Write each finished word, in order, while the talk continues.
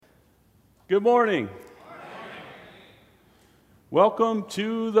Good morning. Welcome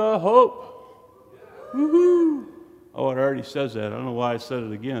to the Hope. Woohoo! Oh, it already says that. I don't know why I said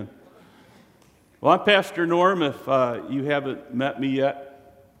it again. Well, I'm Pastor Norm. If you haven't met me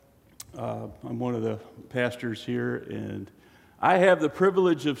yet, I'm one of the pastors here, and I have the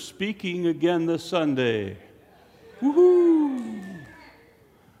privilege of speaking again this Sunday. Woohoo!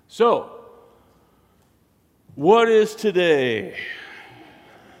 So, what is today?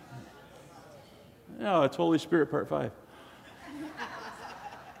 No, it's Holy Spirit Part 5.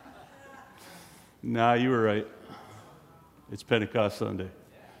 Nah, you were right. It's Pentecost Sunday.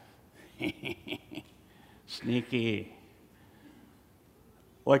 Sneaky.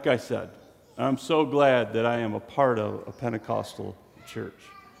 Like I said, I'm so glad that I am a part of a Pentecostal church.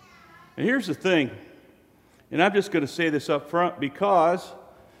 And here's the thing, and I'm just going to say this up front because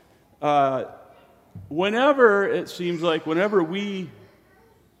whenever it seems like, whenever we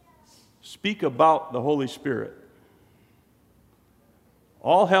speak about the Holy Spirit,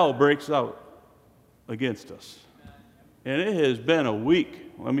 all hell breaks out against us. And it has been a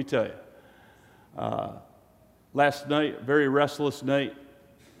week, let me tell you. Last night, very restless night.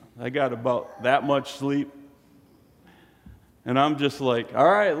 I got about that much sleep. And I'm just like, all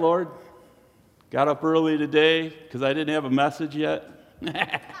right, Lord. Got up early today because I didn't have a message yet.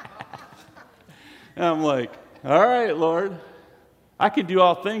 And I'm like, all right, Lord. I can do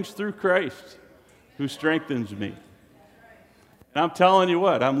all things through Christ who strengthens me. And I'm telling you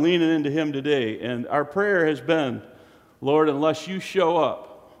what, I'm leaning into Him today. And our prayer has been, Lord, unless you show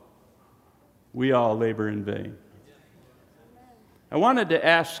up, we all labor in vain. I wanted to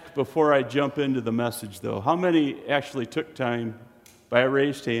ask before I jump into the message, though, how many actually took time by a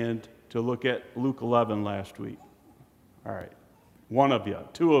raised hand to look at Luke 11 last week? All right. One of you,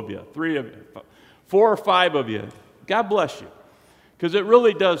 two of you, three of you, 4 or 5 of you. God bless you. Because it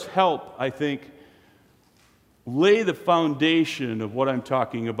really does help, I think, lay the foundation of what I'm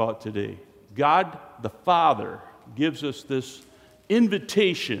talking about today. God the Father gives us this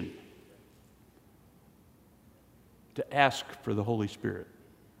invitation to ask for the Holy Spirit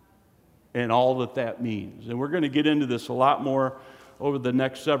and all that that means. And we're going to get into this a lot more over the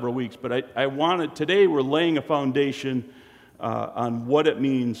next several weeks. But I wanted, today we're laying a foundation on what it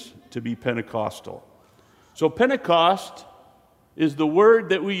means to be Pentecostal. So Pentecost is the word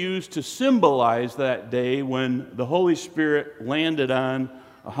that we use to symbolize that day when the Holy Spirit landed on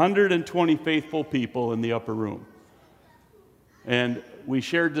 120 faithful people in the upper room. And we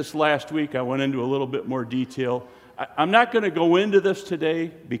shared this last week. I went into a little bit more detail. I'm not going to go into this today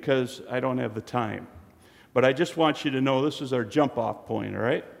because I don't have the time. But I just want you to know this is our jump-off point, all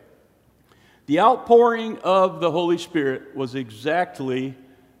right? The outpouring of the Holy Spirit was exactly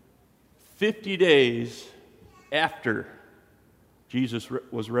 50 days after Jesus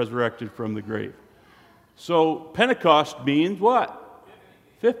was resurrected from the grave. So Pentecost means what?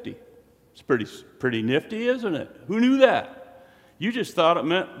 50. It's pretty nifty, isn't it? Who knew that? You just thought it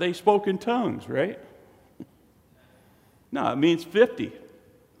meant they spoke in tongues, right? No, it means 50.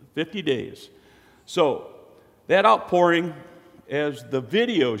 50 days. So that outpouring, as the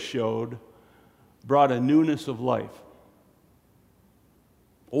video showed, brought a newness of life.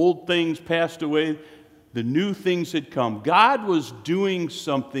 Old things passed away. The new things had come. God was doing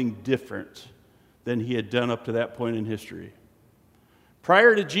something different than He had done up to that point in history.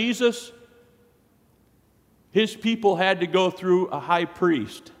 Prior to Jesus, His people had to go through a high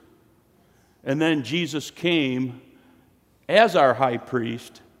priest. And then Jesus came as our high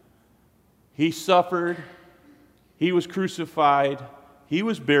priest. He suffered. He was crucified. He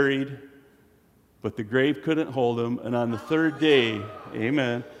was buried. But the grave couldn't hold Him. And on the third day,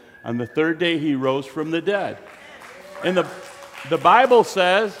 amen, on the third day, He rose from the dead. And the Bible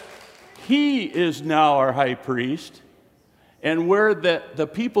says He is now our high priest. And where the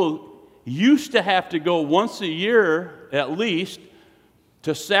people used to have to go once a year, at least,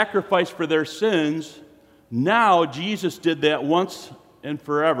 to sacrifice for their sins, now Jesus did that once and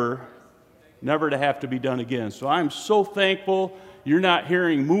forever, never to have to be done again. So I'm so thankful you're not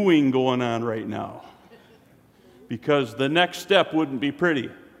hearing mooing going on right now, because the next step wouldn't be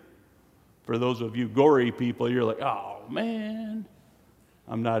pretty. For those of you gory people, you're like, oh, man,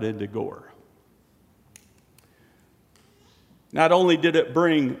 I'm not into gore. Not only did it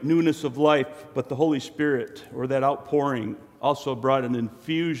bring newness of life, but the Holy Spirit, or that outpouring, also brought an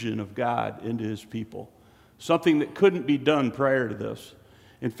infusion of God into His people, something that couldn't be done prior to this.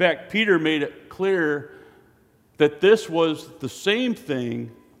 In fact, Peter made it clear that this was the same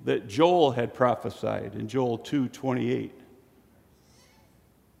thing that Joel had prophesied in Joel 2:28.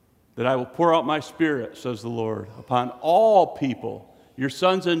 That I will pour out my Spirit, says the Lord, upon all people. Your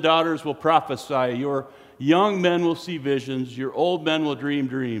sons and daughters will prophesy. Your young men will see visions. Your old men will dream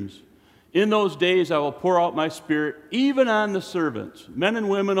dreams. In those days I will pour out my Spirit even on the servants, men and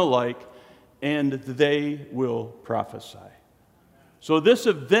women alike, and they will prophesy. So this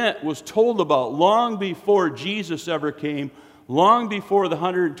event was told about long before Jesus ever came, long before the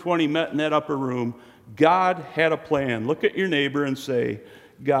 120 met in that upper room. God had a plan. Look at your neighbor and say,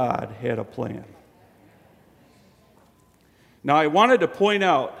 God had a plan. Now I wanted to point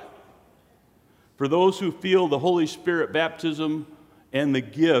out, for those who feel the Holy Spirit baptism and the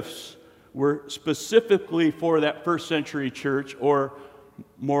gifts were specifically for that first century church, or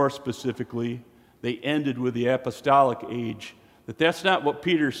more specifically, they ended with the apostolic age, that's not what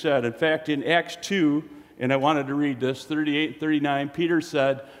Peter said. In fact, in Acts 2, and I wanted to read this, 38 and 39, Peter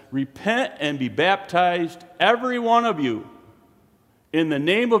said, repent and be baptized, every one of you, in the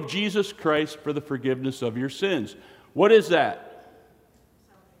name of Jesus Christ for the forgiveness of your sins. What is that?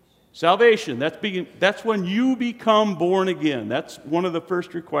 Salvation. That's when you become born again. That's one of the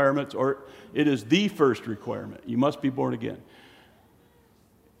first requirements, or it is the first requirement. You must be born again.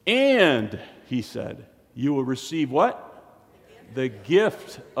 And, he said, you will receive what? The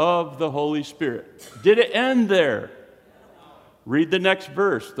gift of the Holy Spirit. Did it end there? Read the next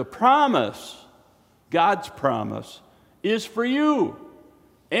verse. The promise, God's promise, is for you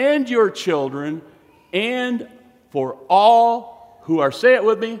and your children and for all who are, say it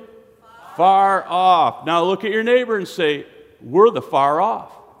with me, far off. Now look at your neighbor and say, we're the far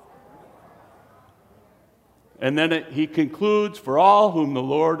off. And then he concludes, for all whom the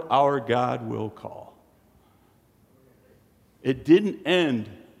Lord our God will call. It didn't end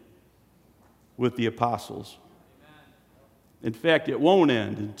with the apostles. In fact, it won't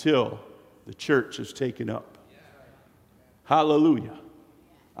end until the church is taken up. Hallelujah.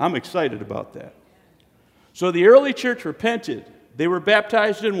 I'm excited about that. So the early church repented. They were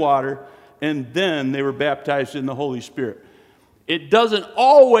baptized in water, and then they were baptized in the Holy Spirit. It doesn't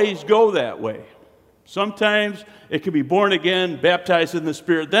always go that way. Sometimes it can be born again, baptized in the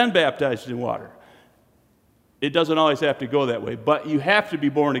Spirit, then baptized in water. It doesn't always have to go that way, but you have to be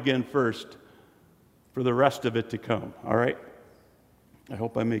born again first for the rest of it to come, all right? I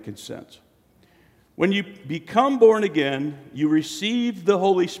hope I'm making sense. When you become born again, you receive the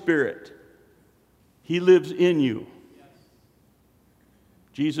Holy Spirit. He lives in you.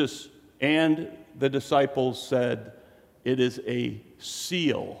 Jesus and the disciples said it is a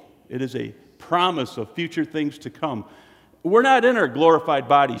seal. It is a promise of future things to come. We're not in our glorified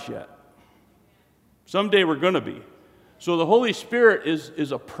bodies yet. Someday we're going to be. So the Holy Spirit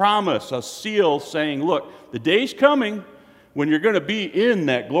is a promise, a seal saying, look, the day's coming when you're going to be in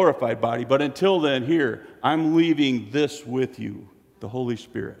that glorified body, but until then, here, I'm leaving this with you, the Holy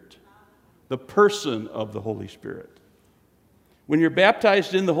Spirit, the person of the Holy Spirit. When you're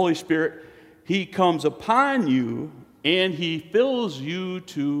baptized in the Holy Spirit, He comes upon you and He fills you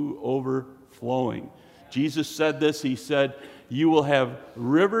to overflowing. Jesus said this, He said, you will have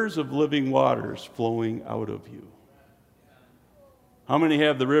rivers of living waters flowing out of you. How many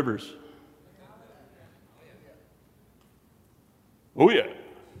have the rivers? Oh, yeah.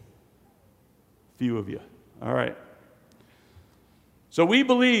 Few of you. All right. So we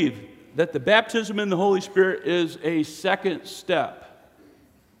believe that the baptism in the Holy Spirit is a second step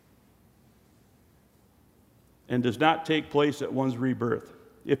and does not take place at one's rebirth.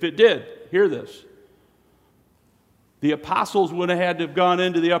 If it did, hear this. The apostles would have had to have gone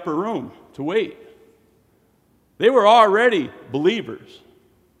into the upper room to wait. They were already believers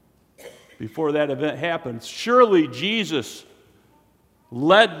before that event happened. Surely Jesus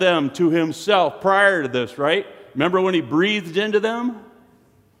led them to Himself prior to this, right? Remember when He breathed into them?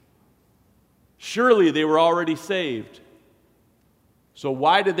 Surely they were already saved. So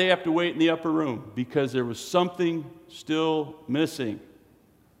why did they have to wait in the upper room? Because there was something still missing.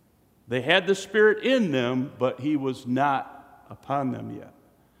 They had the Spirit in them, but He was not upon them yet.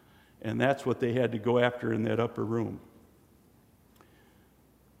 And that's what they had to go after in that upper room.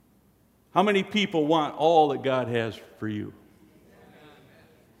 How many people want all that God has for you?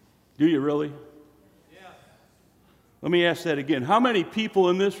 Do you really? Let me ask that again. How many people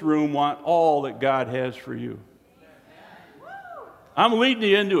in this room want all that God has for you? I'm leading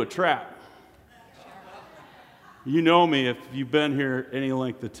you into a trap. You know me if you've been here any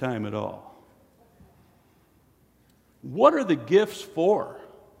length of time at all. What are the gifts for?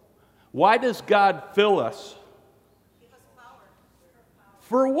 Why does God fill us? Give us power.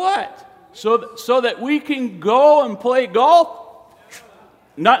 For what? So that we can go and play golf?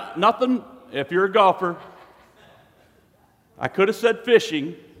 Nothing, if you're a golfer. I could have said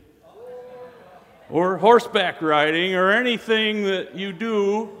fishing. or horseback riding or anything that you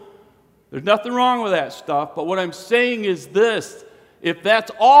do. There's nothing wrong with that stuff. But what I'm saying is this: if that's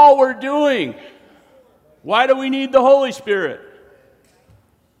all we're doing, why do we need the Holy Spirit?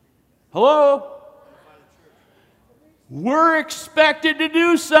 Hello? We're expected to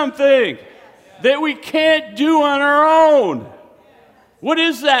do something that we can't do on our own. What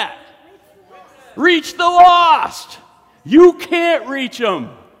is that? Reach the lost. You can't reach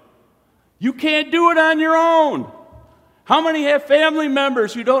them. You can't do it on your own. How many have family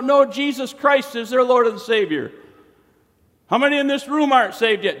members who don't know Jesus Christ as their Lord and Savior? How many in this room aren't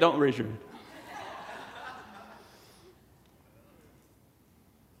saved yet? Don't raise your hand.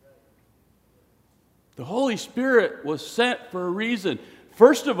 The Holy Spirit was sent for a reason.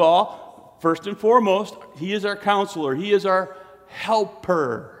 First of all, first and foremost, He is our counselor. He is our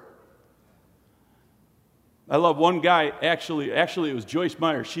helper. I love one guy, actually it was Joyce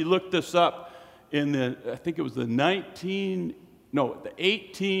Meyer. She looked this up in I think it was the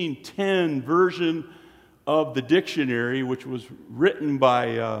 1810 version of the dictionary, which was written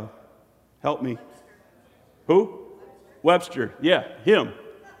by, help me. Who? Webster. Yeah, him.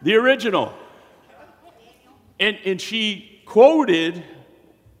 The original. And she quoted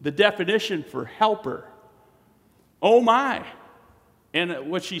the definition for helper. Oh my. And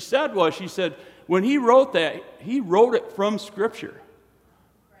what she said was, she said, when he wrote that, he wrote it from Scripture.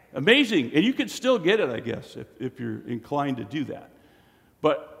 Amazing. And you could still get it, I guess, if you're inclined to do that.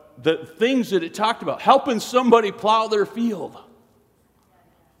 But the things that it talked about, helping somebody plow their field.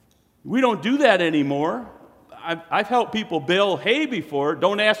 We don't do that anymore. I've helped people bale hay before.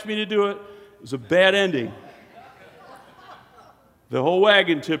 Don't ask me to do it. It was a bad ending. The whole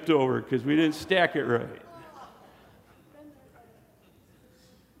wagon tipped over because we didn't stack it right.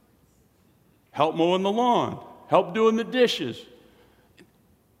 Help mowing the lawn. Help doing the dishes.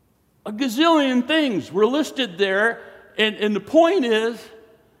 A gazillion things were listed there. And the point is,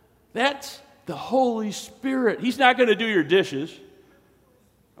 that's the Holy Spirit. He's not going to do your dishes,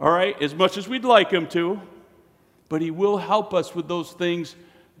 all right, as much as we'd like Him to. But He will help us with those things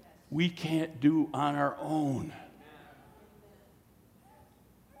we can't do on our own.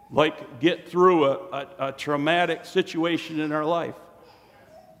 Like get through a traumatic situation in our life.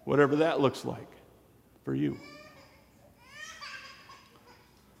 Whatever that looks like for you.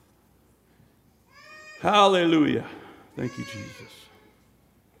 Hallelujah. Thank you, Jesus.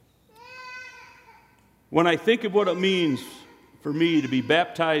 When I think of what it means for me to be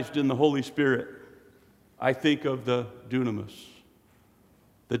baptized in the Holy Spirit, I think of the dunamis,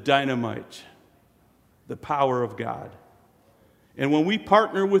 the dynamite, the power of God. And when we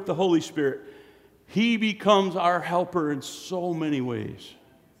partner with the Holy Spirit, He becomes our helper in so many ways.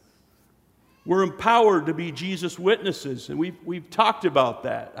 We're empowered to be Jesus' witnesses, and we've talked about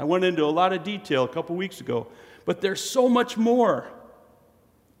that. I went into a lot of detail a couple weeks ago, but there's so much more.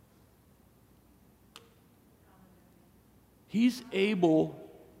 He's able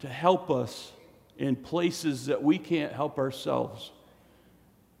to help us in places that we can't help ourselves.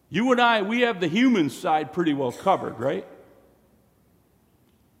 You and I, we have the human side pretty well covered, right?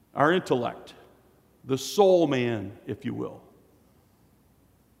 Our intellect, the soul man, if you will.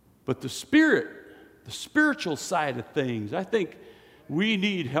 But the spirit, the spiritual side of things, I think we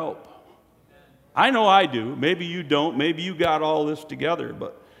need help. I know I do. Maybe you don't. Maybe you got all this together.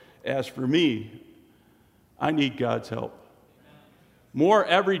 But as for me, I need God's help. More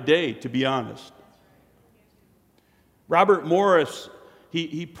every day, to be honest. Robert Morris,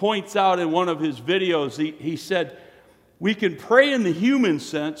 he points out in one of his videos, he said, we can pray in the human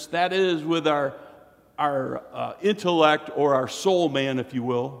sense, that is with our intellect or our soul man, if you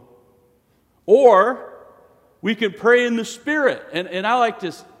will. Or we can pray in the Spirit. And I like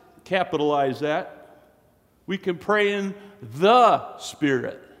to capitalize that. We can pray in the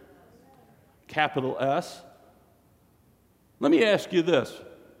Spirit. Capital S. Let me ask you this.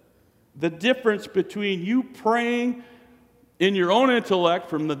 The difference between you praying in your own intellect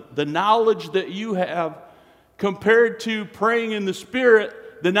from the knowledge that you have compared to praying in the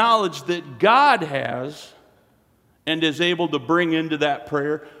Spirit, the knowledge that God has and is able to bring into that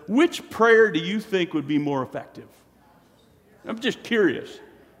prayer, which prayer do you think would be more effective? I'm just curious.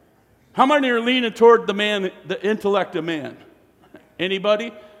 How many are leaning toward the intellect of man?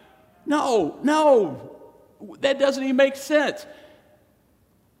 Anybody? No. That doesn't even make sense.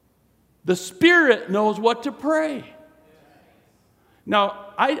 The Spirit knows what to pray.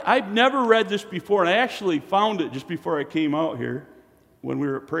 Now, I've never read this before, and I actually found it just before I came out here when we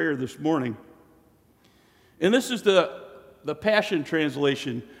were at prayer this morning. And this is the Passion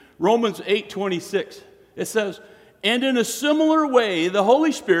Translation, Romans 8:26. It says, and in a similar way, the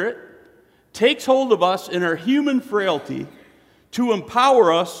Holy Spirit takes hold of us in our human frailty to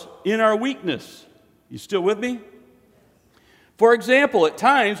empower us in our weakness. You still with me? For example, at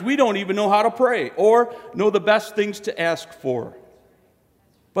times we don't even know how to pray or know the best things to ask for.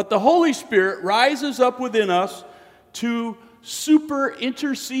 But the Holy Spirit rises up within us to super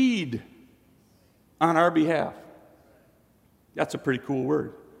intercede on our behalf. That's a pretty cool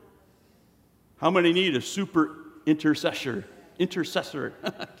word. How many need a super intercessor? Intercessor.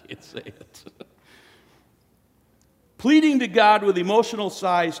 I can't say it. Pleading to God with emotional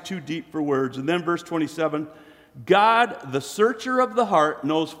sighs too deep for words. And then verse 27, God, the searcher of the heart,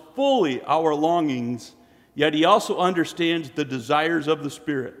 knows fully our longings, yet he also understands the desires of the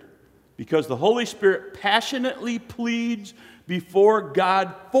Spirit, because the Holy Spirit passionately pleads before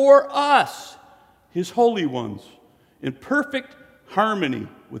God for us, his holy ones, in perfect harmony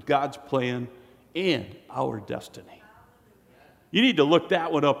with God's plan and our destiny. You need to look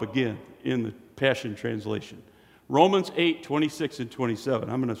that one up again in the Passion Translation. Romans 8, 26 and 27.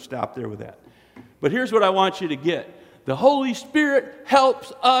 I'm going to stop there with that. But here's what I want you to get. The Holy Spirit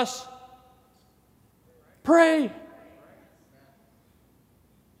helps us pray.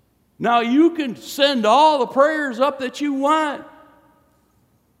 Now, you can send all the prayers up that you want,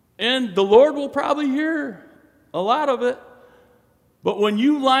 and the Lord will probably hear a lot of it. But when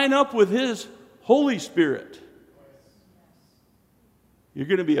you line up with his Holy Spirit, you're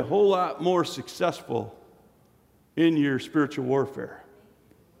going to be a whole lot more successful in your spiritual warfare.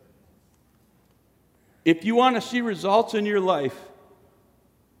 If you want to see results in your life,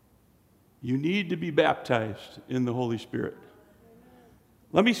 you need to be baptized in the Holy Spirit.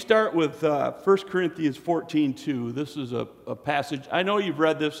 Let me start with 1 Corinthians 14:2. This is a passage. I know you've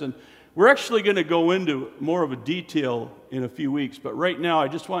read this, and we're actually going to go into more of a detail in a few weeks, but right now I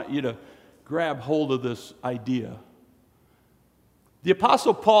just want you to grab hold of this idea. The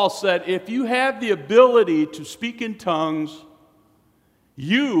Apostle Paul said, if you have the ability to speak in tongues,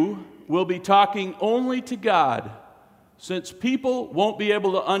 you will be talking only to God, since people won't be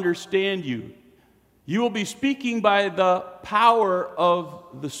able to understand you. You will be speaking by the power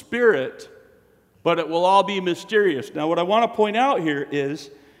of the Spirit, but it will all be mysterious. Now, what I want to point out here is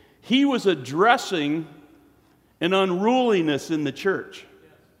he was addressing an unruliness in the church.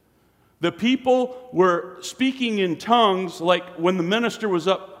 The people were speaking in tongues, like when the minister was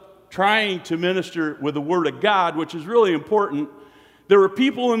up trying to minister with the Word of God, which is really important. There were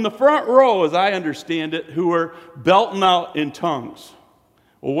people in the front row, as I understand it, who were belting out in tongues.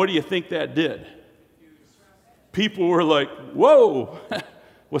 Well, what do you think that did? People were like, whoa,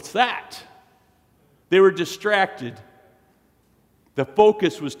 what's that? They were distracted. The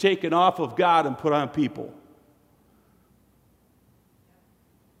focus was taken off of God and put on people.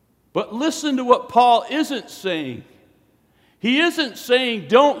 But listen to what Paul isn't saying. He isn't saying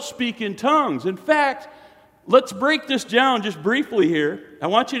don't speak in tongues. In fact, let's break this down just briefly here. I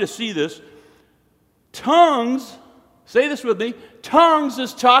want you to see this. Tongues, say this with me, tongues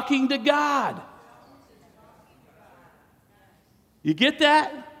is talking to God. You get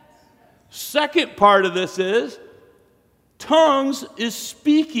that? Second part of this is tongues is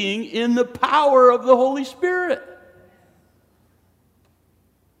speaking in the power of the Holy Spirit.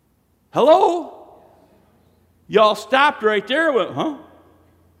 Hello? Y'all stopped right there and went, huh?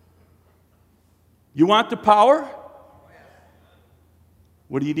 You want the power?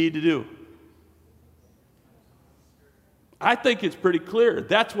 What do you need to do? I think it's pretty clear.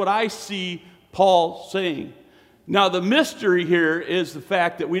 That's what I see Paul saying. Now, the mystery here is the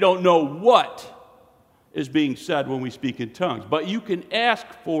fact that we don't know what is being said when we speak in tongues. But you can ask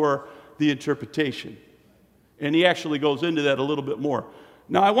for the interpretation. And he actually goes into that a little bit more.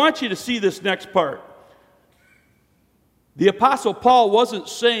 Now, I want you to see this next part. The Apostle Paul wasn't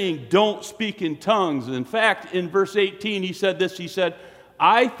saying don't speak in tongues. In fact, in verse 18, he said this. He said,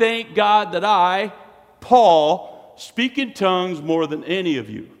 I thank God that I, Paul, speak in tongues more than any of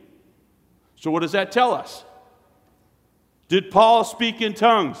you. So what does that tell us? Did Paul speak in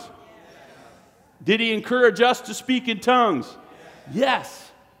tongues? Yes. Did he encourage us to speak in tongues? Yes.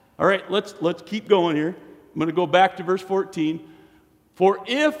 All right, let's keep going here. I'm going to go back to verse 14. For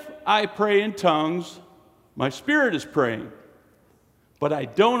if I pray in tongues, my spirit is praying, but I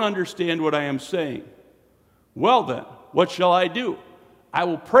don't understand what I am saying. Well then, what shall I do? I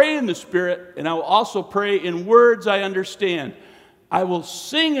will pray in the Spirit, and I will also pray in words I understand. I will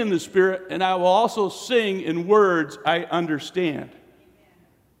sing in the Spirit, and I will also sing in words I understand.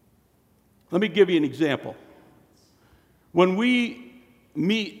 Let me give you an example. When we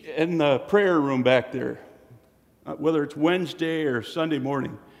meet in the prayer room back there, whether it's Wednesday or Sunday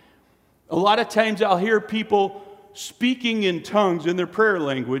morning, a lot of times I'll hear people speaking in tongues in their prayer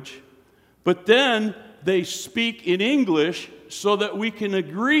language, But then they speak in English so that we can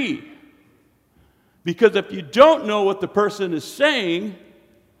agree. Because if you don't know what the person is saying,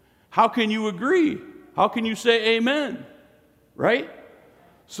 how can you agree? How can you say amen? Right?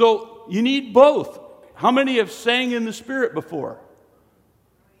 So you need both. How many have sang in the Spirit before?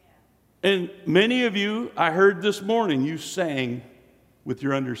 And many of you, I heard this morning, you sang with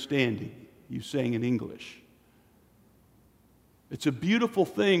your understanding. You sang in English. It's a beautiful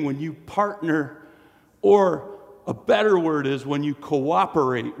thing when you partner, or a better word is when you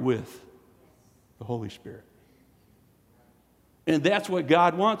cooperate with the Holy Spirit. And that's what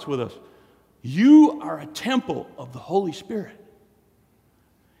God wants with us. You are a temple of the Holy Spirit.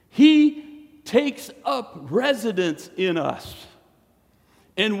 He takes up residence in us.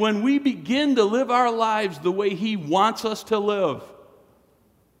 And when we begin to live our lives the way He wants us to live,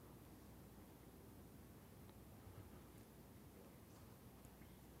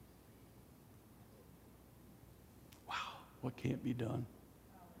 wow, what can't be done?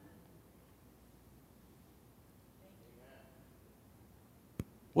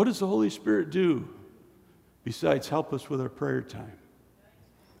 What does the Holy Spirit do besides help us with our prayer time?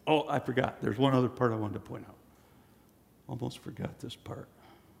 Oh, I forgot. There's one other part I wanted to point out. Almost forgot this part.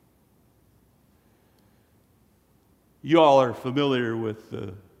 You all are familiar with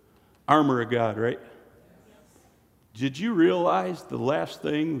the armor of God, right? Did you realize the last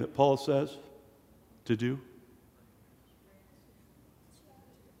thing that Paul says to do?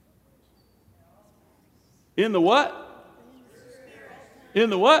 In the what? In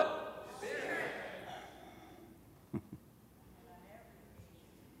the what?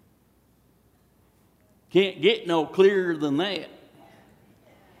 Can't get no clearer than that.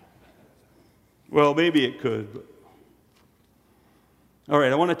 Well, maybe it could. But. All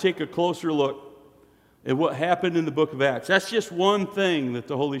right, I want to take a closer look at what happened in the book of Acts. That's just one thing that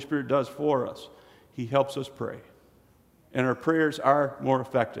the Holy Spirit does for us. He helps us pray. And our prayers are more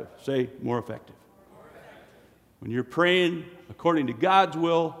effective. Say, more effective. When you're praying according to God's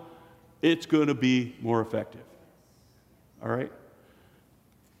will, it's going to be more effective. All right?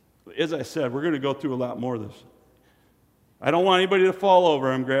 As I said, we're going to go through a lot more of this. I don't want anybody to fall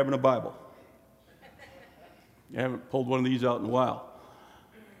over. I'm grabbing a Bible. I haven't pulled one of these out in a while.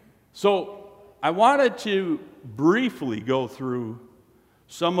 So I wanted to briefly go through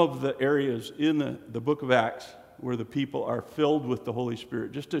some of the areas in the book of Acts where the people are filled with the Holy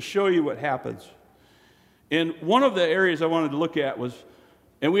Spirit, just to show you what happens. And one of the areas I wanted to look at was,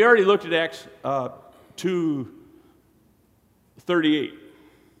 and we already looked at Acts 2:38,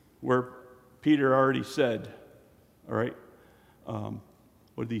 where Peter already said, all right,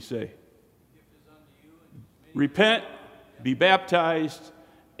 what did he say? Repent, be baptized,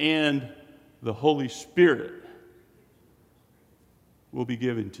 and the Holy Spirit will be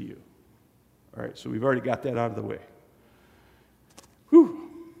given to you. All right, so we've already got that out of the way. Whew.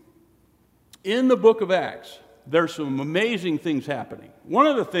 In the book of Acts, there's some amazing things happening. One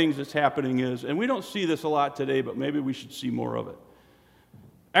of the things that's happening is, and we don't see this a lot today, but maybe we should see more of it,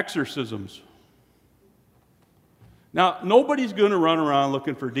 exorcisms. Now, nobody's going to run around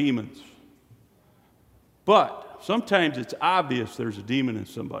looking for demons. But sometimes it's obvious there's a demon in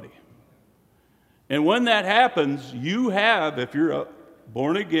somebody. And when that happens, you have, if you're a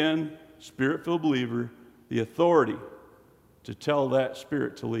born-again, Spirit-filled believer, the authority to tell that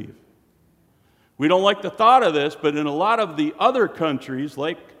spirit to leave. We don't like the thought of this, but in a lot of the other countries,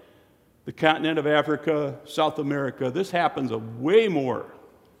 like the continent of Africa, South America, this happens way more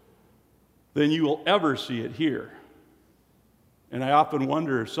than you will ever see it here. And I often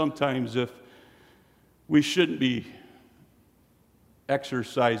wonder sometimes if we shouldn't be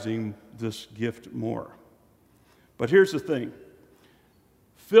exercising this gift more. But here's the thing.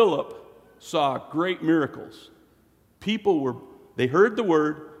 Philip saw great miracles. They heard the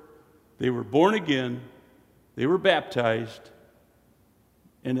word, they were born again, they were baptized,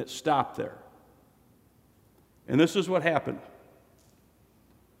 and it stopped there. And this is what happened.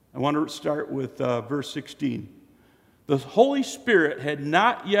 I want to start with verse 16. The Holy Spirit had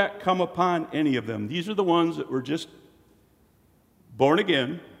not yet come upon any of them. These are the ones that were just born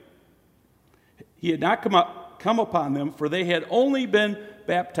again. He had not come upon them, for they had only been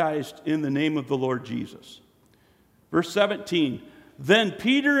baptized in the name of the Lord Jesus. Verse 17. Then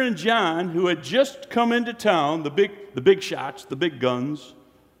Peter and John, who had just come into town, the big shots, the big guns,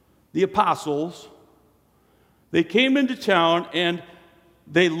 the apostles, they came into town and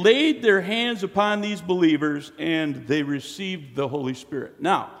they laid their hands upon these believers and they received the Holy Spirit.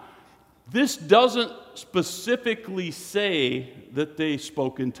 Now, this doesn't specifically say that they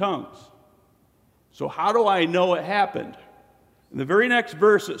spoke in tongues. So how do I know it happened? In the very next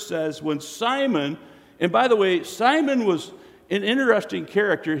verse it says, when Simon, and by the way, Simon was an interesting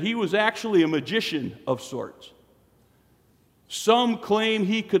character. He was actually a magician of sorts. Some claim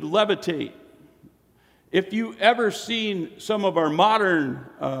he could levitate. If you ever seen some of our modern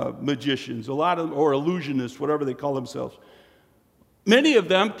magicians, a lot of, or illusionists, whatever they call themselves, many of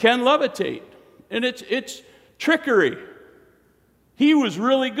them can levitate, and it's trickery. He was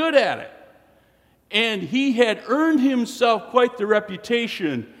really good at it, and he had earned himself quite the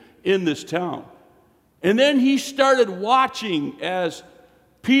reputation in this town. And then he started watching as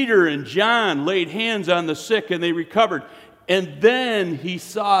Peter and John laid hands on the sick and they recovered. And then he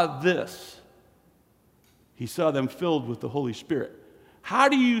saw this. He saw them filled with the Holy Spirit. How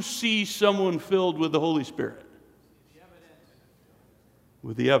do you see someone filled with the Holy Spirit?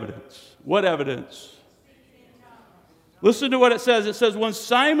 With the evidence. What evidence? Listen to what it says. It says, when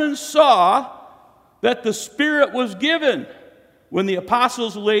Simon saw that the Spirit was given, when the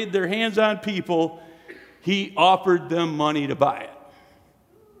apostles laid their hands on people, he offered them money to buy it.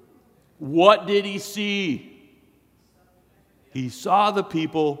 What did he see? He saw the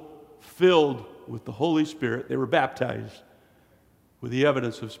people filled with the Holy Spirit. They were baptized with the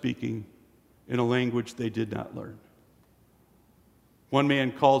evidence of speaking in a language they did not learn. One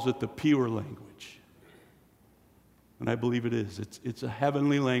man calls it the pure language. And I believe it is. It's a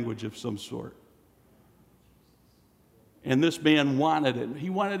heavenly language of some sort. And this man wanted it.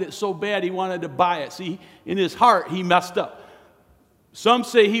 He wanted it so bad he wanted to buy it. See, in his heart, he messed up. Some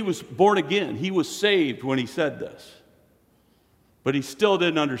say he was born again. He was saved when he said this. But he still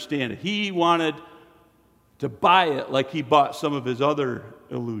didn't understand it. He wanted to buy it like he bought some of his other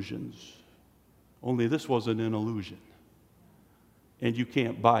illusions. Only this wasn't an illusion. And you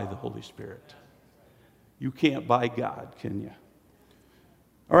can't buy the Holy Spirit. You can't buy God, can you?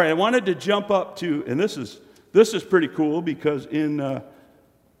 All right, I wanted to jump up to, and this is pretty cool because in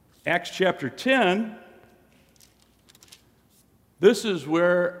Acts chapter 10, this is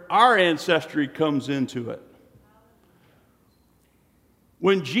where our ancestry comes into it.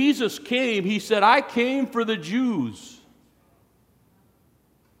 When Jesus came, he said, I came for the Jews.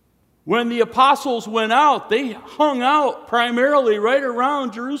 When the apostles went out, they hung out primarily right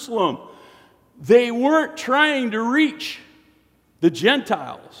around Jerusalem. They weren't trying to reach the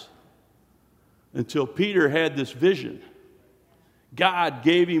Gentiles until Peter had this vision. God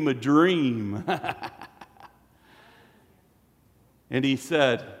gave him a dream. And he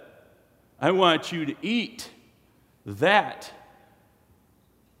said, I want you to eat that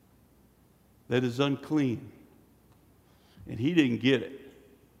is unclean. And he didn't get it.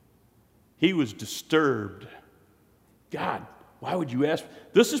 He was disturbed. God, why would you ask?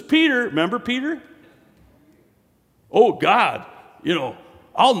 This is Peter. Remember Peter? Oh, God,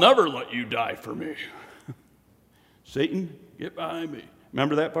 I'll never let you die for me. Satan, get behind me.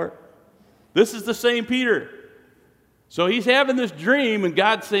 Remember that part? This is the same Peter. So he's having this dream, and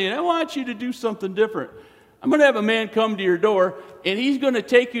God's saying, I want you to do something different. I'm going to have a man come to your door, and he's going to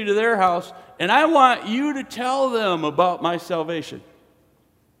take you to their house, and I want you to tell them about my salvation.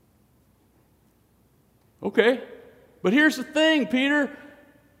 Okay, but here's the thing, Peter.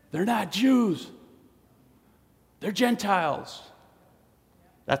 They're not Jews. They're Gentiles.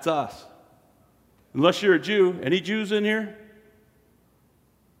 That's us. Unless you're a Jew. Any Jews in here?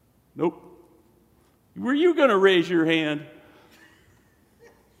 Nope. Were you going to raise your hand?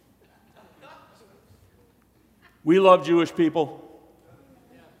 We love Jewish people.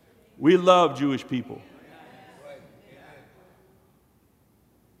 We love Jewish people.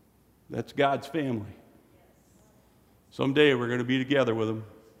 That's God's family. Someday we're going to be together with them.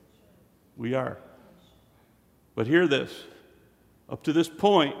 We are. But hear this. Up to this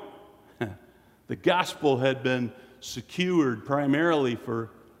point, the gospel had been secured primarily for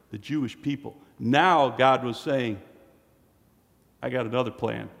the Jewish people. Now God was saying, I got another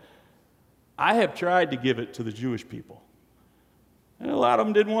plan. I have tried to give it to the Jewish people. And a lot of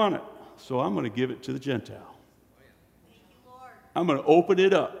them didn't want it. So I'm going to give it to the Gentile. I'm going to open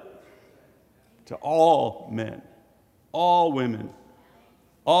it up to all men, all women,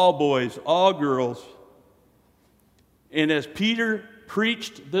 all boys, all girls. And as Peter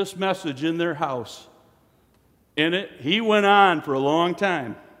preached this message in their house, he went on for a long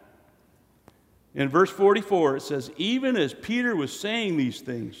time. In verse 44, it says, even as Peter was saying these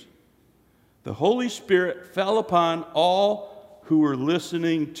things, the Holy Spirit fell upon all who were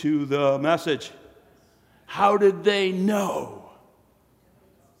listening to the message. How did they know?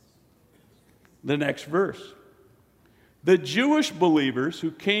 The next verse. The Jewish believers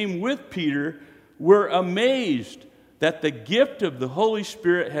who came with Peter were amazed that the gift of the Holy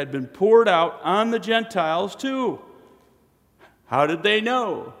Spirit had been poured out on the Gentiles too. How did they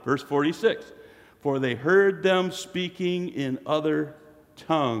know? Verse 46. For they heard them speaking in other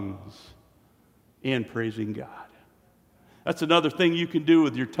tongues and praising God. That's another thing you can do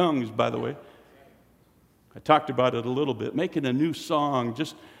with your tongues, by the way. I talked about it a little bit. Making a new song,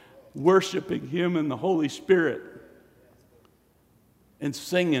 just worshiping Him and the Holy Spirit. And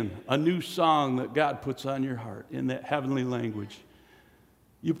singing a new song that God puts on your heart in that heavenly language.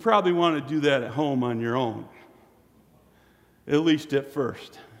 You probably want to do that at home on your own. At least at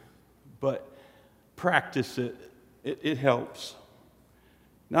first. But practice it. It helps.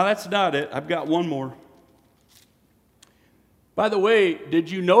 Now that's not it. I've got one more. By the way, did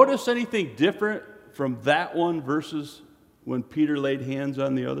you notice anything different from that one versus when Peter laid hands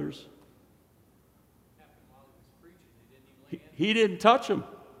on the others? He didn't touch them.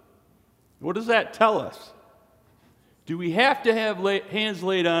 What does that tell us? Do we have to have hands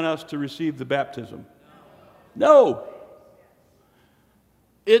laid on us to receive the baptism? No.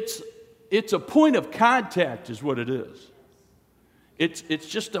 It's a point of contact is what it is. It's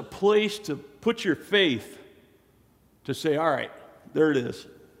just a place to put your faith to say, all right, there it is.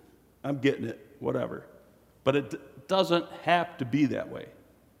 I'm getting it, whatever. But it doesn't have to be that way.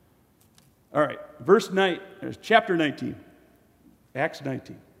 All right, chapter 19, Acts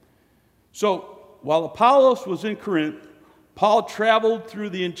 19. So while Apollos was in Corinth, Paul traveled through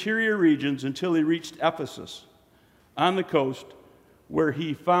the interior regions until he reached Ephesus on the coast, where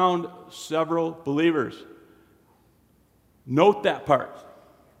he found several believers. Note that part.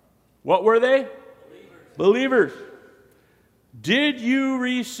 What were they? Believers. Did you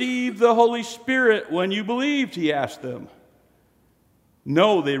receive the Holy Spirit when you believed? He asked them.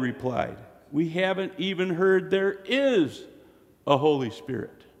 No, they replied. We haven't even heard there is a Holy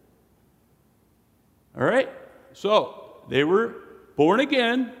Spirit. All right? So, they were born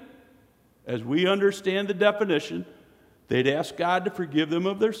again, as we understand the definition. They'd asked God to forgive them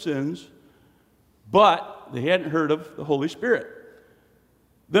of their sins, but they hadn't heard of the Holy Spirit.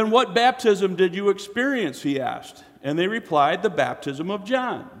 Then what baptism did you experience, he asked. And they replied, the baptism of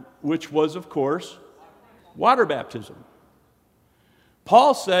John, which was, of course, water baptism.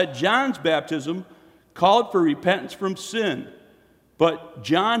 Paul said John's baptism called for repentance from sin, but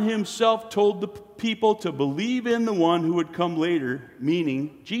John himself told the people to believe in the one who would come later,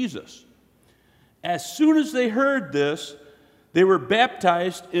 meaning Jesus. As soon as they heard this, they were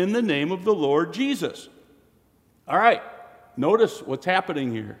baptized in the name of the Lord Jesus. All right, notice what's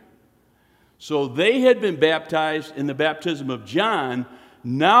happening here. So they had been baptized in the baptism of John.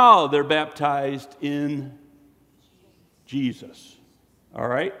 Now they're baptized in Jesus. All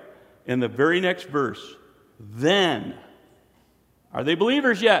right? In the very next verse. Then, are they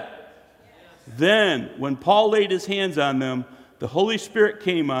believers yet? Yes. Then, when Paul laid his hands on them, the Holy Spirit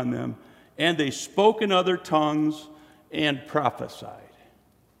came on them, and they spoke in other tongues and prophesied.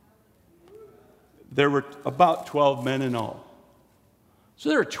 There were about 12 men in all. So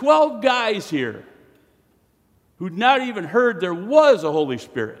there are 12 guys here who'd not even heard there was a Holy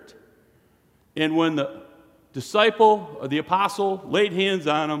Spirit. And when the disciple or the apostle laid hands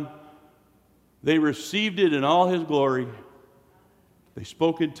on them, they received it in all his glory. They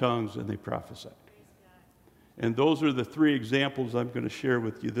spoke in tongues and they prophesied. And those are the three examples I'm going to share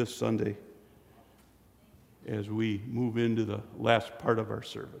with you this Sunday as we move into the last part of our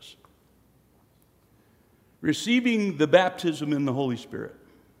service. Receiving the baptism in the Holy Spirit.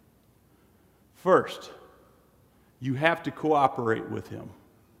 First, you have to cooperate with Him.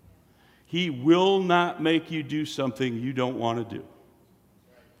 He will not make you do something you don't want to do.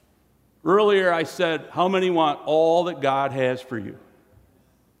 Earlier I said, how many want all that God has for you?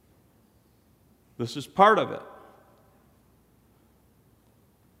 This is part of it.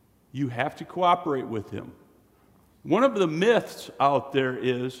 You have to cooperate with Him. One of the myths out there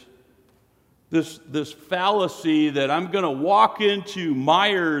is this fallacy that I'm going to walk into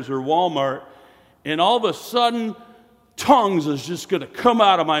Myers or Walmart and all of a sudden tongues is just going to come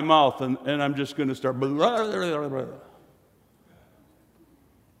out of my mouth and I'm just going to start blah, blah, blah, blah.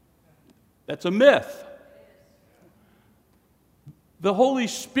 That's a myth. The Holy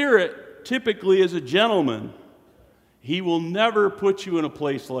Spirit typically is a gentleman. He will never put you in a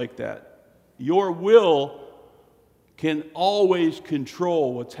place like that. Your will can always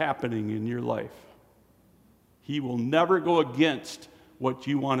control what's happening in your life. He will never go against what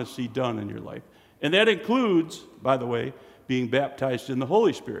you want to see done in your life. And that includes, by the way, being baptized in the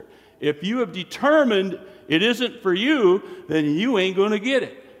Holy Spirit. If you have determined it isn't for you, then you ain't going to get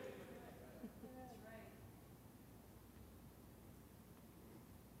it.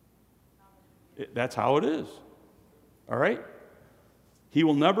 That's how it is. All right? He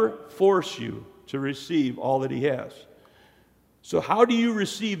will never force you to receive all that He has. So how do you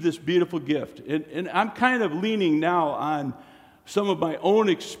receive this beautiful gift? And I'm kind of leaning now on some of my own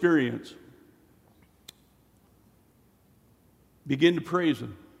experience. Begin to praise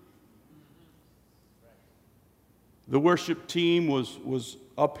Him. The worship team was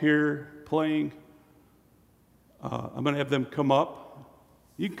up here playing. I'm going to have them come up.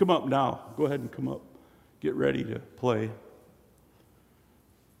 You can come up now. Go ahead and come up. Get ready to play.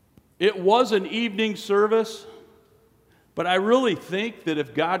 It was an evening service, but I really think that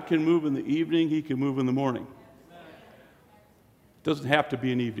if God can move in the evening, He can move in the morning. It doesn't have to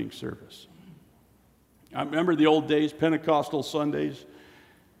be an evening service. I remember the old days, Pentecostal Sundays.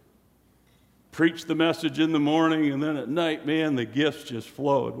 Preach the message in the morning, and then at night, man, the gifts just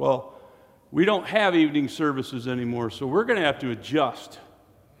flowed. Well, we don't have evening services anymore, so we're going to have to adjust.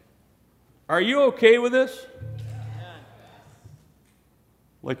 Are you okay with this?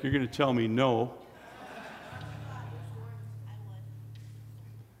 Like you're going to tell me no.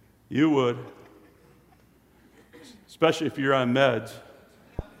 You would. Especially if you're on meds.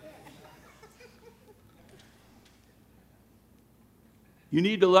 You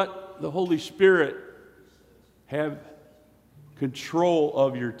need to let the Holy Spirit have control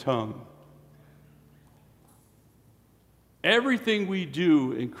of your tongue. Everything we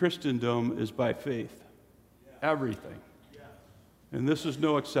do in Christendom is by faith. Everything. And this is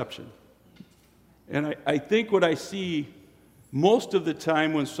no exception. And I think what I see most of the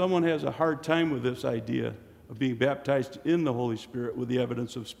time when someone has a hard time with this idea of being baptized in the Holy Spirit with the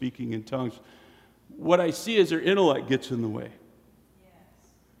evidence of speaking in tongues, what I see is their intellect gets in the way.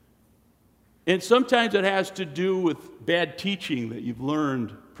 And sometimes it has to do with bad teaching that you've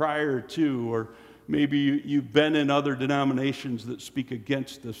learned prior to, or maybe you've been in other denominations that speak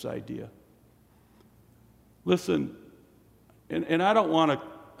against this idea. Listen, and I don't want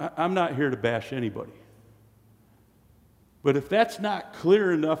to, I'm not here to bash anybody. But if that's not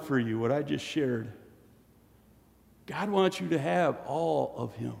clear enough for you, what I just shared, God wants you to have all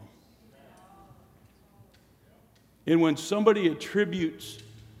of Him. And when somebody attributes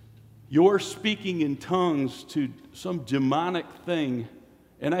your speaking in tongues to some demonic thing,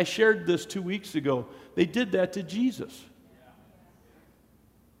 and I shared this 2 weeks ago, they did that to Jesus.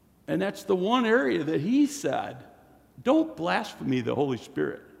 And that's the one area that He said, don't blaspheme the Holy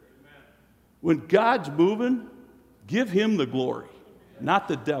Spirit. When God's moving, give Him the glory, not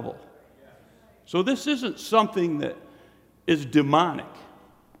the devil. So this isn't something that is demonic.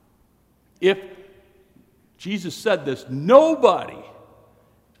 If Jesus said this, nobody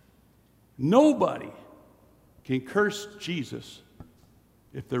can curse Jesus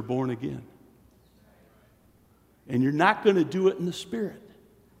if they're born again. And you're not going to do it in the Spirit.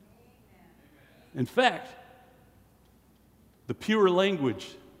 In fact, the pure language,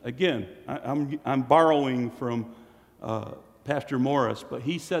 again, I'm borrowing from Pastor Morris, but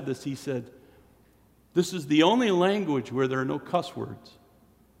he said this. He said, this is the only language where there are no cuss words.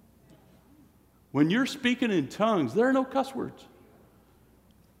 When you're speaking in tongues, there are no cuss words.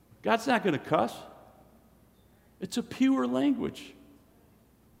 God's not going to cuss. It's a pure language.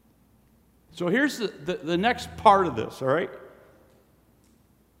 So here's the next part of this, all right?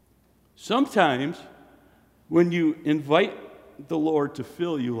 Sometimes when you invite the Lord to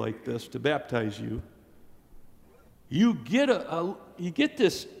fill you like this, to baptize you, you get you get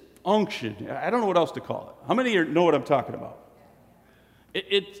this unction. I don't know what else to call it. How many of you know what I'm talking about?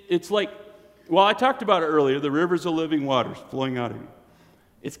 It's like, well, I talked about it earlier, the rivers of living waters flowing out of you.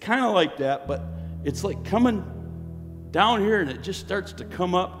 It's kind of like that, but it's like coming down here and it just starts to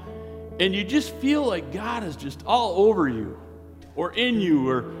come up, and you just feel like God is just all over you, or in you,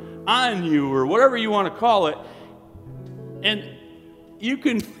 or on you, or whatever you want to call it. And you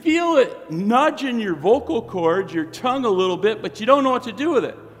can feel it nudging your vocal cords, your tongue a little bit, but you don't know what to do with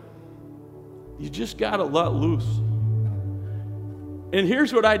it. You just got to let loose. And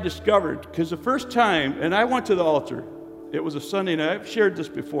here's what I discovered, because the first time, and I went to the altar, it was a Sunday night. I've shared this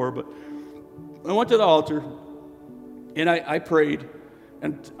before, but I went to the altar, and I prayed,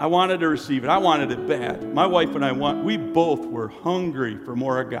 and I wanted to receive it. I wanted it bad. My wife and I, we both were hungry for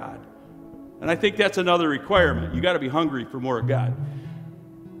more of God. And I think that's another requirement. You got to be hungry for more of God.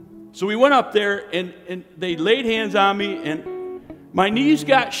 So we went up there, and they laid hands on me, and my knees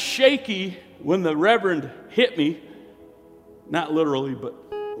got shaky when the Reverend hit me. Not literally, but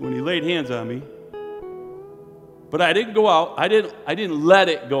when he laid hands on me. But I didn't go out. I didn't let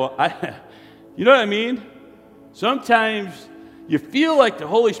it go. You know what I mean? Sometimes you feel like the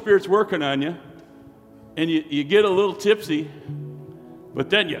Holy Spirit's working on you, and you get a little tipsy, but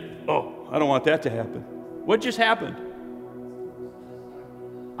then I don't want that to happen. What just happened?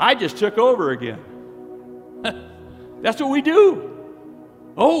 I just took over again. That's what we do.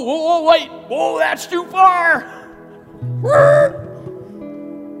 Oh, whoa, whoa, wait. Whoa, that's too far.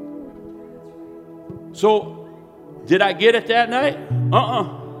 So, did I get it that night?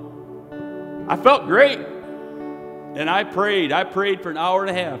 I felt great. And I prayed. I prayed for an hour and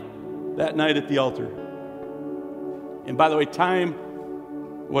a half that night at the altar. And by the way, time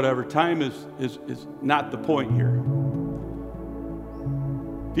is not the point here.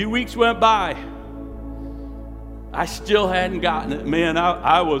 A few weeks went by. I still hadn't gotten it. Man,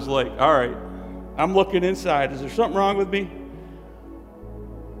 I was like, all right, I'm looking inside. Is there something wrong with me?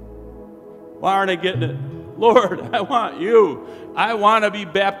 Why aren't I getting it? Lord, I want you. I want to be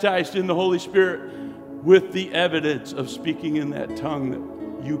baptized in the Holy Spirit with the evidence of speaking in that tongue that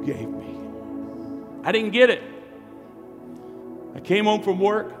you gave me. I didn't get it. I came home from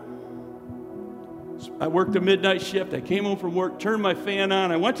work. I worked a midnight shift. I came home from work, turned my fan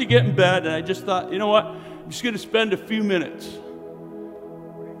on. I went to get in bed, and I just thought, you know what? I'm just going to spend a few minutes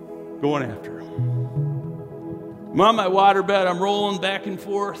going after him. I'm on my waterbed. I'm rolling back and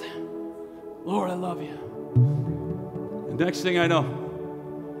forth. Lord, I love you. And next thing I know,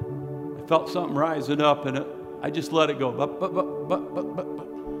 I felt something rising up, and I just let it go. But.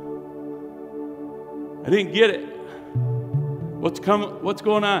 I didn't get it. What's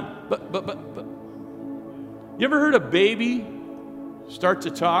going on? But. You ever heard a baby start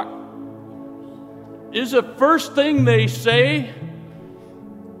to talk? Is the first thing they say,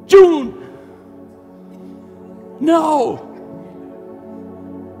 June? No.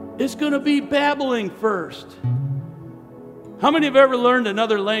 It's going to be babbling first. How many have ever learned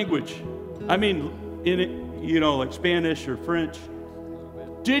another language? I mean, like Spanish or French.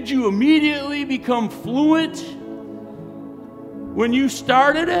 Did you immediately become fluent when you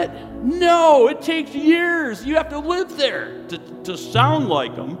started it? No, it takes years. You have to live there to sound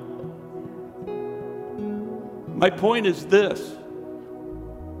like them. My point is this.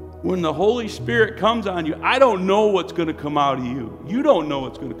 When the Holy Spirit comes on you, I don't know what's going to come out of you. You don't know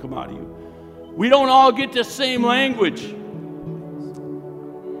what's going to come out of you. We don't all get the same language.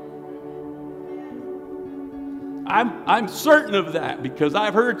 I'm certain of that because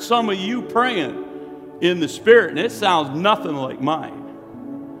I've heard some of you praying in the Spirit, and it sounds nothing like mine.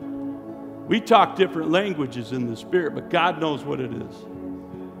 We talk different languages in the Spirit, but God knows what it is.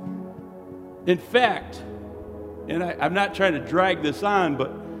 In fact, and I'm not trying to drag this on,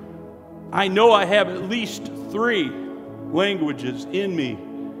 but I know I have at least 3 languages in me,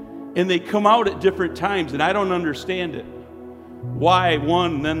 and they come out at different times, and I don't understand it. Why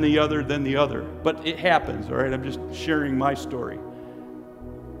one, then the other, then the other. But it happens, all right? I'm just sharing my story.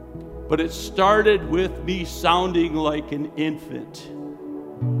 But it started with me sounding like an infant.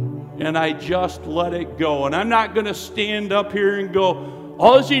 And I just let it go. And I'm not going to stand up here and go,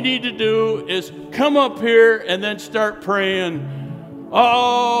 all you need to do is come up here and then start praying,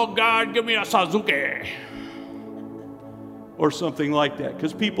 oh, God, give me a Suzuki. Or something like that,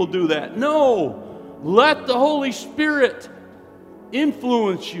 because people do that. No, let the Holy Spirit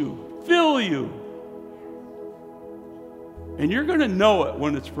influence you, fill you. And you're going to know it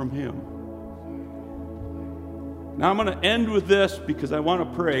when it's from Him. Now I'm going to end with this because I want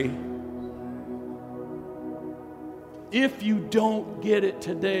to pray. If you don't get it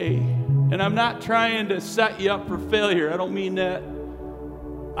today, and I'm not trying to set you up for failure, I don't mean that.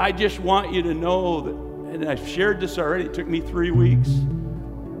 I just want you to know that, and I've shared this already, it took me 3 weeks.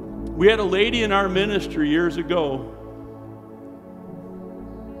 We had a lady in our ministry years ago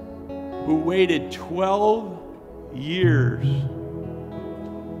who waited 12 years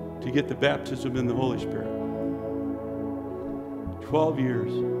to get the baptism in the Holy Spirit. 12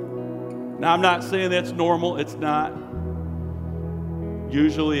 years. Now, I'm not saying that's normal. It's not.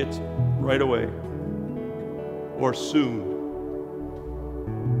 Usually it's right away or soon.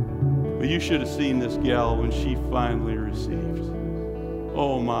 But you should have seen this gal when she finally received.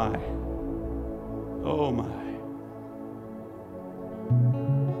 Oh my. Oh my.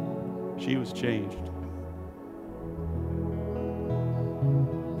 She was changed.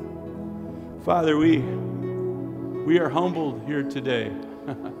 Father, we are humbled here today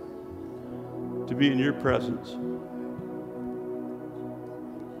to be in your presence.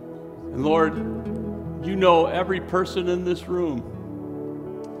 And Lord, you know every person in this room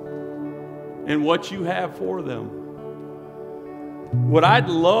and what you have for them. What I'd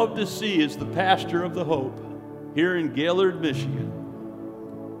love to see is the pastor of the Hope here in Gaylord, Michigan,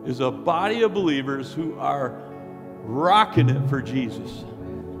 is a body of believers who are rocking it for Jesus.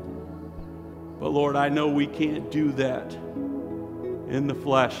 But Lord, I know we can't do that in the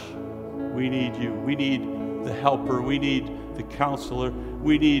flesh. We need you. We need the helper. We need the counselor.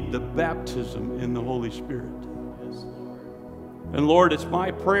 We need the baptism in the Holy Spirit. Yes. And Lord, it's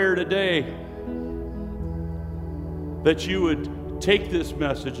my prayer today that you would take this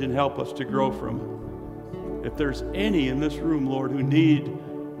message and help us to grow from it. If there's any in this room, Lord, who need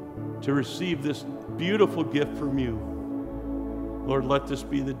to receive this beautiful gift from you, Lord, let this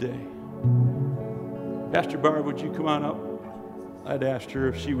be the day. Pastor Barb, would you come on up? I'd asked her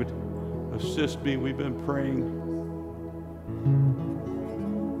if she would assist me. We've been praying.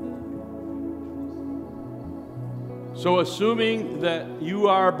 So assuming that you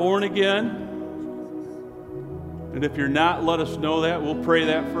are born again, and if you're not, let us know that. We'll pray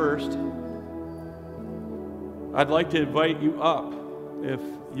that first. I'd like to invite you up. If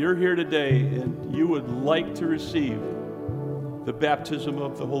you're here today and you would like to receive the baptism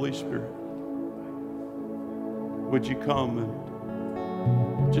of the Holy Spirit, would you come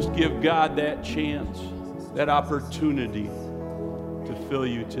and just give God that chance, that opportunity to fill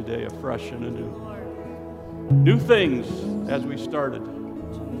you today afresh and anew. New things as we started.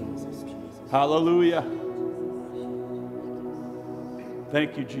 Hallelujah.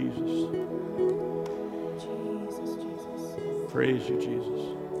 Thank you, Jesus. Praise you, Jesus.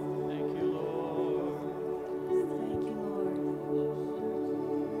 Thank you, Lord. Thank you,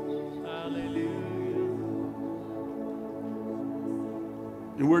 Lord. Hallelujah.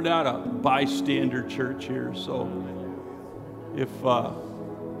 And we're not a bystander church here, so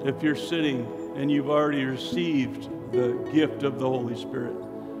if you're sitting and you've already received the gift of the Holy Spirit,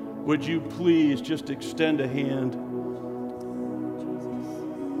 would you please just extend a hand?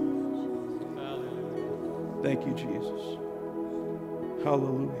 Thank you, Jesus.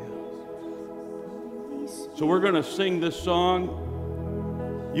 Hallelujah. So we're going to sing this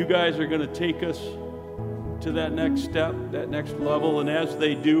song. You guys are going to take us to that next step, that next level. And as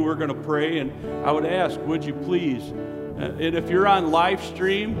they do, we're going to pray. And I would ask, would you please, and if you're on live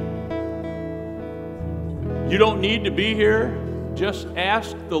stream, you don't need to be here. Just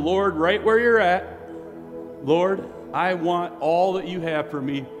ask the Lord right where you're at. Lord, I want all that you have for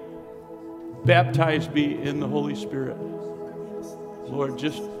me. Baptize me in the Holy Spirit. Lord,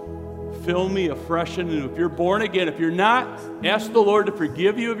 just fill me afresh and anew. If you're born again, if you're not, ask the Lord to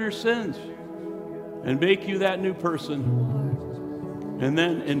forgive you of your sins and make you that new person. And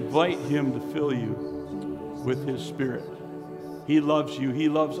then invite him to fill you with his Spirit. He loves you. He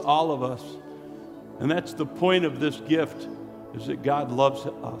loves all of us. And that's the point of this gift, is that God loves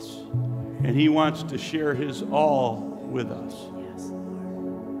us. And he wants to share his all with us.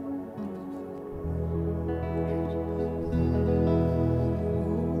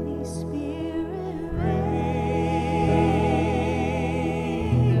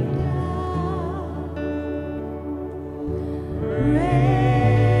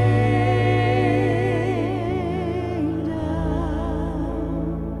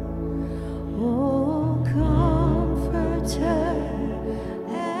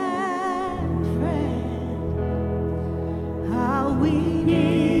 How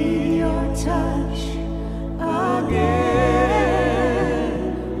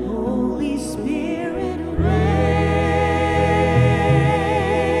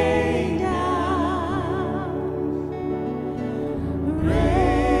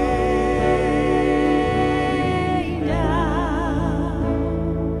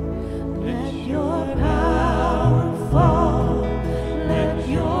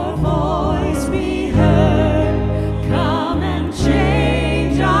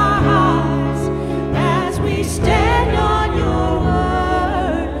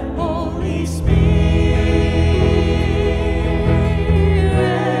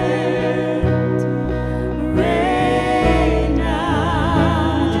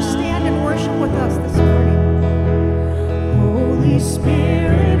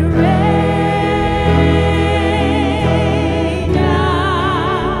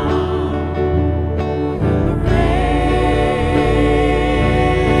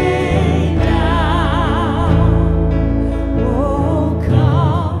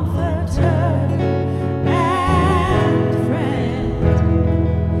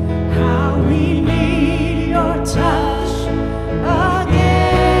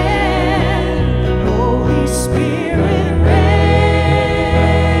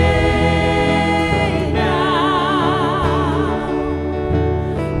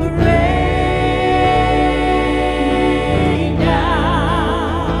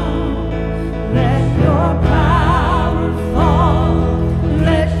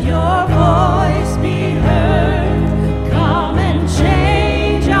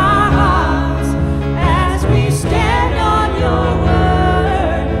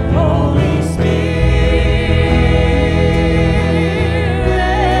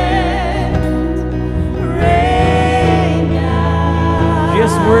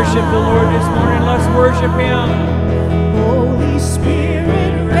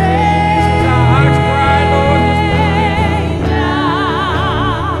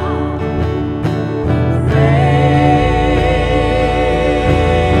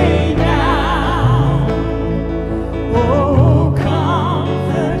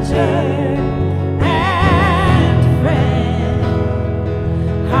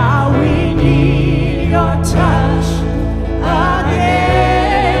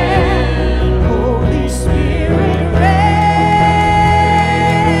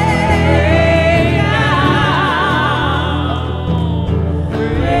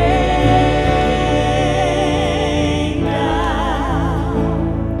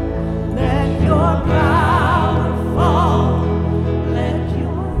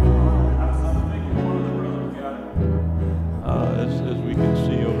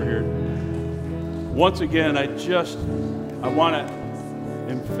once again, I want to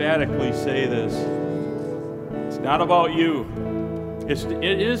emphatically say this. It's not about you.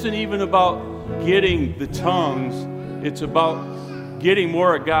 It isn't even about getting the tongues. It's about getting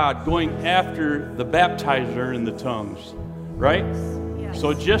more of God, going after the baptizer in the tongues, right? Yes.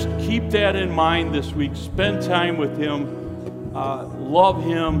 So just keep that in mind this week. Spend time with Him. Love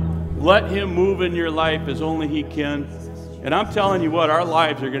Him. Let Him move in your life as only He can. And I'm telling you what, our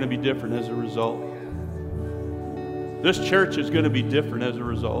lives are going to be different as a result. This church is going to be different as a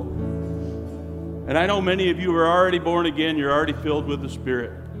result. And I know many of you are already born again. You're already filled with the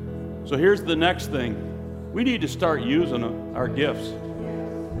Spirit. So here's the next thing. We need to start using our gifts.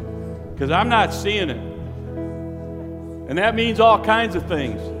 Because I'm not seeing it. And that means all kinds of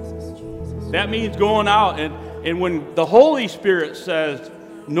things. That means going out. And when the Holy Spirit says,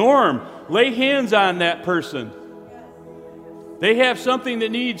 Norm, lay hands on that person. They have something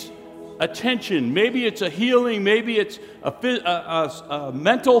that needs attention. Maybe it's a healing. Maybe it's a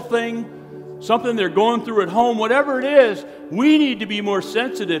mental thing. Something they're going through at home. Whatever it is, we need to be more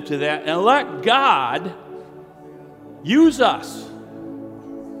sensitive to that and let God use us.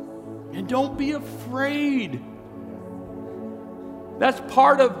 And don't be afraid. That's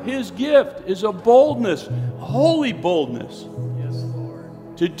part of His gift, is a boldness, a holy boldness. Yes,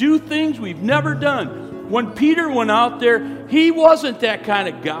 Lord. To do things we've never done. When Peter went out there, he wasn't that kind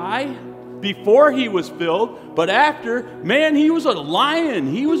of guy before he was filled, but after, man, he was a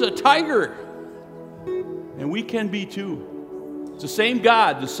lion. He was a tiger. And we can be too. It's the same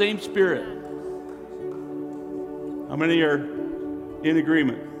God, the same Spirit. How many are in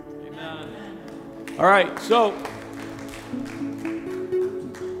agreement? Amen. All right, so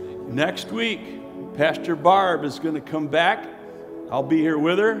next week, Pastor Barb is going to come back. I'll be here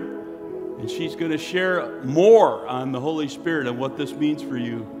with her, and she's going to share more on the Holy Spirit and what this means for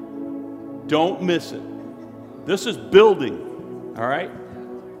you. Don't miss it. This is building, all right?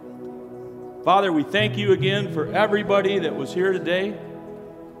 Father, we thank you again for everybody that was here today.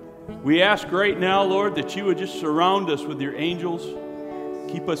 We ask right now, Lord, that you would just surround us with your angels.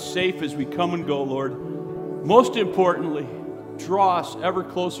 Keep us safe as we come and go, Lord. Most importantly, draw us ever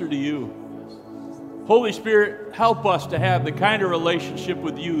closer to you. Holy Spirit, help us to have the kind of relationship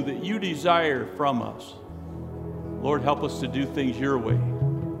with you that you desire from us. Lord, help us to do things your way.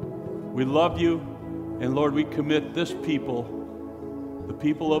 We love you, and Lord, we commit this people, the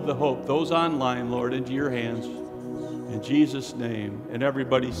people of the hope, those online, Lord, into your hands. In Jesus' name. And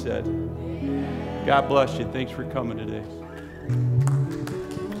everybody said, God bless you. Thanks for coming today.